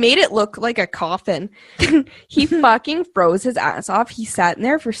of, he made it look like a coffin. He fucking froze his ass off. He sat in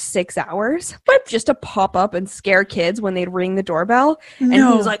there for 6 hours, but just to pop up and scare kids when they'd ring the doorbell. And he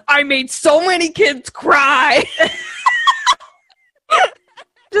was like, I made so many kids cry.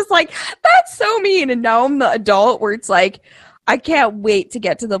 Just like, that's so mean. And now I'm the adult where it's like, I can't wait to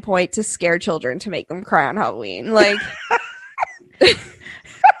get to the point to scare children to make them cry on Halloween. Like,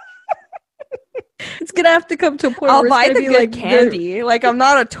 it's gonna have to come to a point I'll where buy it's the gonna be good like candy. Like, I'm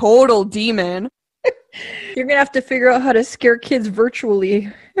not a total demon. you're gonna have to figure out how to scare kids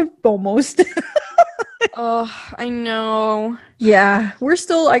virtually, almost. Oh, I know. Yeah, we're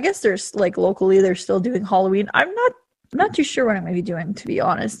still. I guess there's like locally, they're still doing Halloween. I'm not too sure what I'm gonna be doing, to be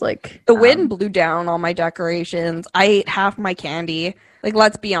honest. Like, The wind blew down all my decorations. I ate half my candy. Like,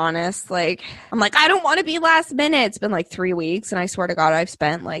 let's be honest. Like, I'm like, I don't want to be last minute. It's been like 3 weeks, and I swear to God, I've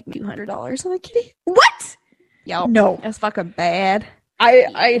spent like $200 on a kitty. what? Yep. No, It's fucking bad.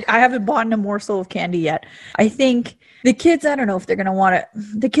 I haven't bought a morsel of candy yet. I think the kids, I don't know if they're gonna want to.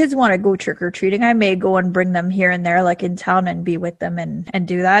 The kids want to go trick or treating. I may go and bring them here and there, like in town, and be with them and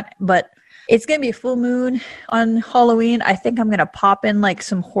do that. But it's gonna be a full moon on Halloween. I think I'm gonna pop in like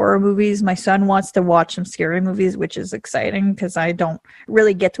some horror movies. My son wants to watch some scary movies, which is exciting because I don't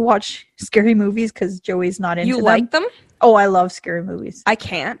really get to watch scary movies because Joey's not into You them. like them? Oh, I love scary movies. I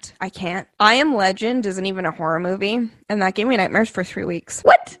can't. I Am Legend isn't even a horror movie, and that gave me nightmares for 3 weeks.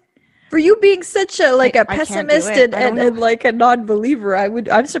 What? For you being such a I can't do pessimist it. I don't and like a non-believer,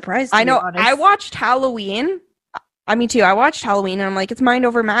 I'm surprised. I know. To be honest. I watched Halloween. Me too. I watched Halloween, and I'm like, it's mind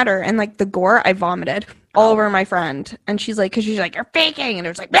over matter. And like the gore, I vomited all over my friend. And she's like, because she's like, you're faking. And it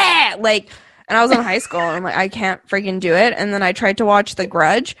was like, bah! Like, and I was in high school, and I'm like, I can't freaking do it. And then I tried to watch The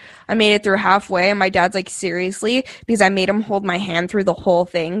Grudge. I made it through halfway, and my dad's like, seriously? Because I made him hold my hand through the whole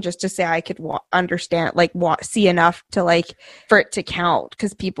thing just to say I could understand, like, see enough to like for it to count.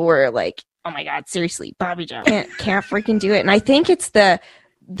 Because people were like, oh my God, seriously, Bobby Joe can't freaking do it. And I think it's the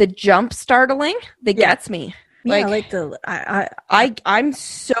jump startling that gets me. Yeah, Like, I'm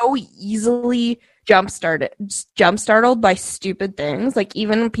so easily jump startled by stupid things. Like,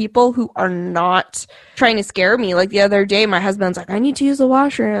 even people who are not trying to scare me. Like, the other day, my husband's like, I need to use the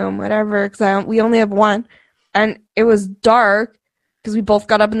washroom, whatever, because we only have one. And it was dark because we both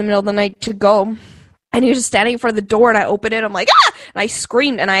got up in the middle of the night to go. And he was just standing in front of the door, and I opened it. I'm like, ah! And I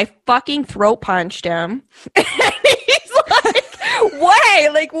screamed, and I fucking throat punched him. And he's like, why?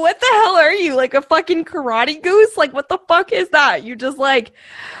 Like, what the hell are you? Like a fucking karate goose? Like, what the fuck is that? You just, like,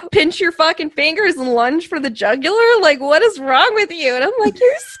 pinch your fucking fingers and lunge for the jugular? Like, what is wrong with you? And I'm like,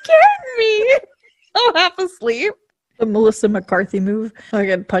 you're scaring me. I'm half asleep. the Melissa McCarthy move. I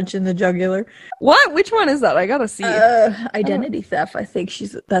get punch in the jugular. What? Which one is that? I gotta see. Identity theft. I think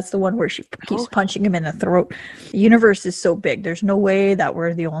that's the one where she keeps punching him in the throat. The universe is so big. There's no way that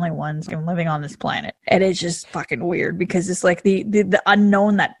we're the only ones living on this planet, and it's just fucking weird because it's like the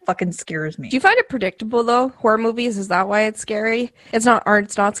unknown that fucking scares me. Do you find it predictable though? Horror movies, is that why it's scary? It's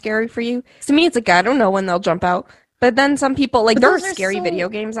not scary for you? To me, it's like, I don't know when they'll jump out. But then some people, like, But there are those are scary so- video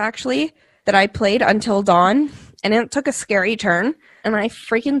games actually that I played Until Dawn, and it took a scary turn, and I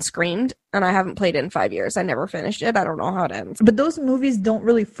freaking screamed, and I haven't played it in 5 years. I never finished it. I don't know how it ends. But those movies don't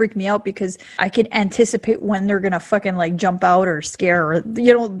really freak me out because I can anticipate when they're gonna fucking like jump out or scare, or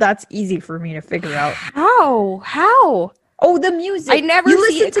that's easy for me to figure out. How? Oh, the music! I never You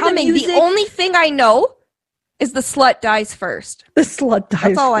see listen it to coming. The, The music? only thing I know is the slut dies first. The slut dies.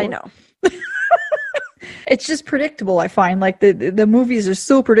 That's all I for- know. It's just predictable. I find like the movies are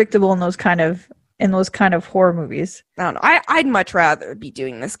so predictable in those kind of horror movies. I don't know. I'd much rather be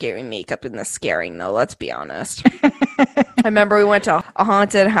doing the scary makeup than the scaring, though. Let's be honest. I remember we went to a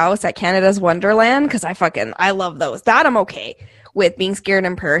haunted house at Canada's Wonderland because I love those. That I'm okay. with being scared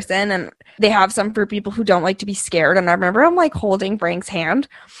in person, and they have some for people who don't like to be scared. And I remember I'm like holding Frank's hand,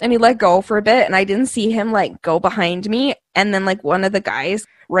 and he let go for a bit, and I didn't see him like go behind me. And then like one of the guys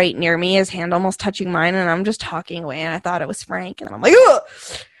right near me, his hand almost touching mine, and I'm just talking away, and I thought it was Frank, and I'm like, ugh!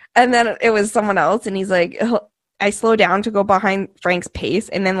 And then it was someone else, and he's like, ugh. I slow down to go behind Frank's pace,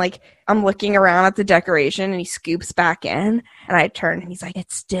 and then like I'm looking around at the decoration, and he scoops back in, and I turn, and he's like,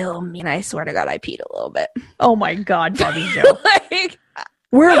 "It's still me." And I swear to God, I peed a little bit. Oh my God, Bobby Joe. Like,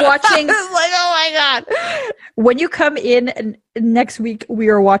 we're watching. I was like, oh my God. When you come in next week, we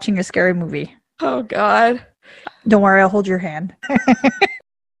are watching a scary movie. Oh God. Don't worry, I'll hold your hand.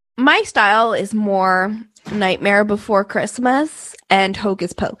 My style is more Nightmare Before Christmas and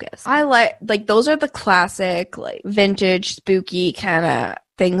Hocus Pocus. I like those are the classic, like vintage, spooky kind of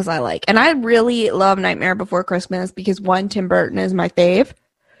things I like. And I really love Nightmare Before Christmas because 1, Tim Burton is my fave.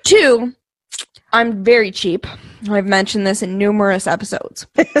 2, I'm very cheap. I've mentioned this in numerous episodes.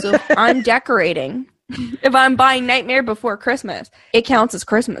 So if I'm decorating, if I'm buying Nightmare Before Christmas, it counts as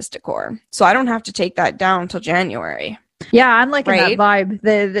Christmas decor. So I don't have to take that down until January. Yeah, I'm liking that vibe.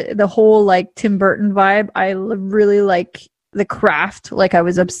 The whole like Tim Burton vibe. I really like The Craft. Like I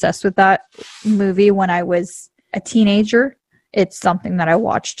was obsessed with that movie when I was a teenager. It's something that I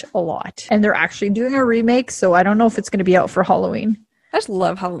watched a lot. And they're actually doing a remake, so I don't know if it's going to be out for Halloween. I just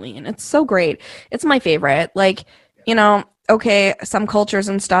love Halloween. It's so great. It's my favorite. Like, you know, okay, some cultures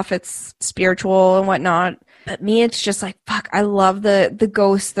and stuff, it's spiritual and whatnot. But me, it's just like, fuck, I love the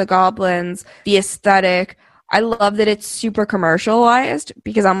ghosts, the goblins, the aesthetic. I love that it's super commercialized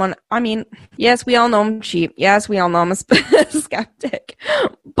because yes, we all know I'm cheap. Yes, we all know I'm a skeptic.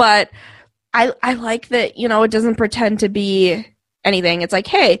 But I like that, you know, it doesn't pretend to be anything. It's like,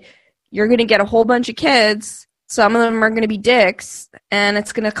 hey, you're going to get a whole bunch of kids. Some of them are going to be dicks, and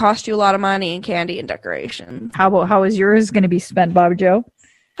it's going to cost you a lot of money and candy and decorations. How is yours going to be spent, Bob Joe?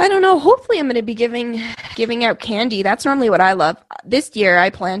 I don't know. Hopefully I'm going to be giving out candy. That's normally what I love. This year I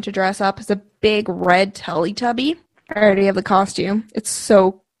plan to dress up as a big red Teletubby. I already have the costume. It's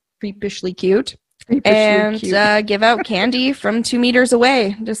so creepishly cute. Give out candy from 2 meters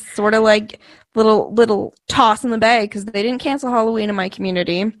away. Just sort of like little toss in the bag because they didn't cancel Halloween in my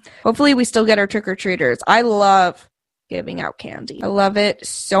community. Hopefully we still get our trick-or-treaters. I love giving out candy. I love it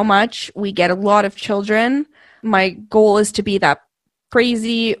so much. We get a lot of children. My goal is to be that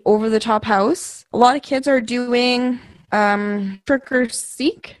crazy over-the-top house. A lot of kids are doing trick or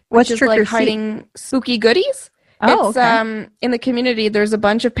seek, which is like hiding spooky goodies. Oh, it's okay. In the community there's a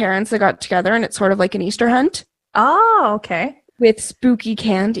bunch of parents that got together, and it's sort of like an Easter hunt. Oh, okay. With spooky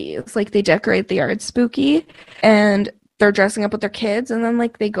candies. Like they decorate the yard spooky, and they're dressing up with their kids, and then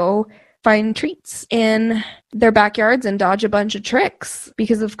like they go find treats in their backyards and dodge a bunch of tricks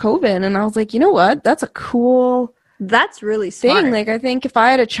because of COVID. And I was like, you know what? That's a cool That's really smart. thing. Like I think if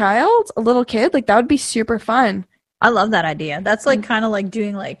I had a little kid, like that would be super fun. I love that idea. That's like kind of like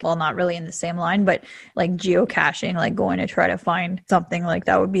doing like, well, not really in the same line, but like geocaching, like going to try to find something like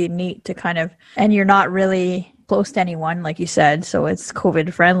that would be neat to kind of, and you're not really close to anyone, like you said, so it's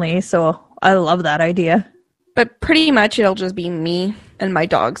COVID friendly. So I love that idea. But pretty much it'll just be me and my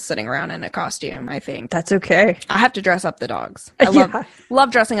dogs sitting around in a costume, I think. That's okay. I have to dress up the dogs. I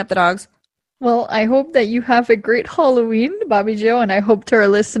love dressing up the dogs. Well, I hope that you have a great Halloween, Bobby Joe, and I hope to our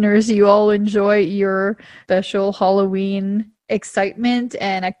listeners you all enjoy your special Halloween excitement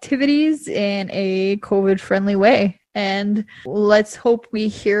and activities in a COVID-friendly way. And let's hope we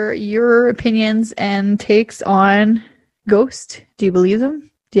hear your opinions and takes on ghosts. Do you believe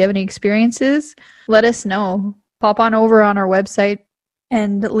them? Do you have any experiences? Let us know. Pop on over on our website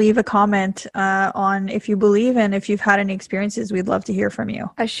and leave a comment on if you believe and if you've had any experiences. We'd love to hear from you.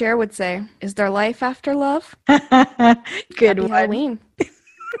 As Cher would say, is there life after love? Good Happy one. Halloween.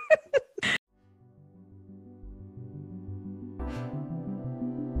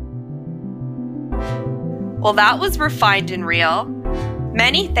 Well, that was Refined and Real.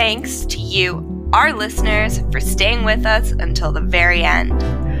 Many thanks to you, our listeners, for staying with us until the very end.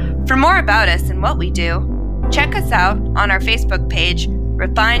 For more about us and what we do, check us out on our Facebook page,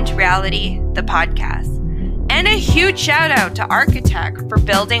 Refined Reality, the podcast. And a huge shout out to Architect for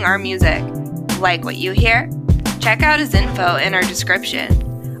building our music. Like what you hear? Check out his info in our description.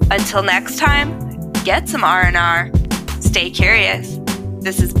 Until next time, get some R&R. Stay curious.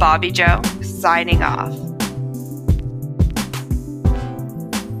 This is Bobby Joe, signing off.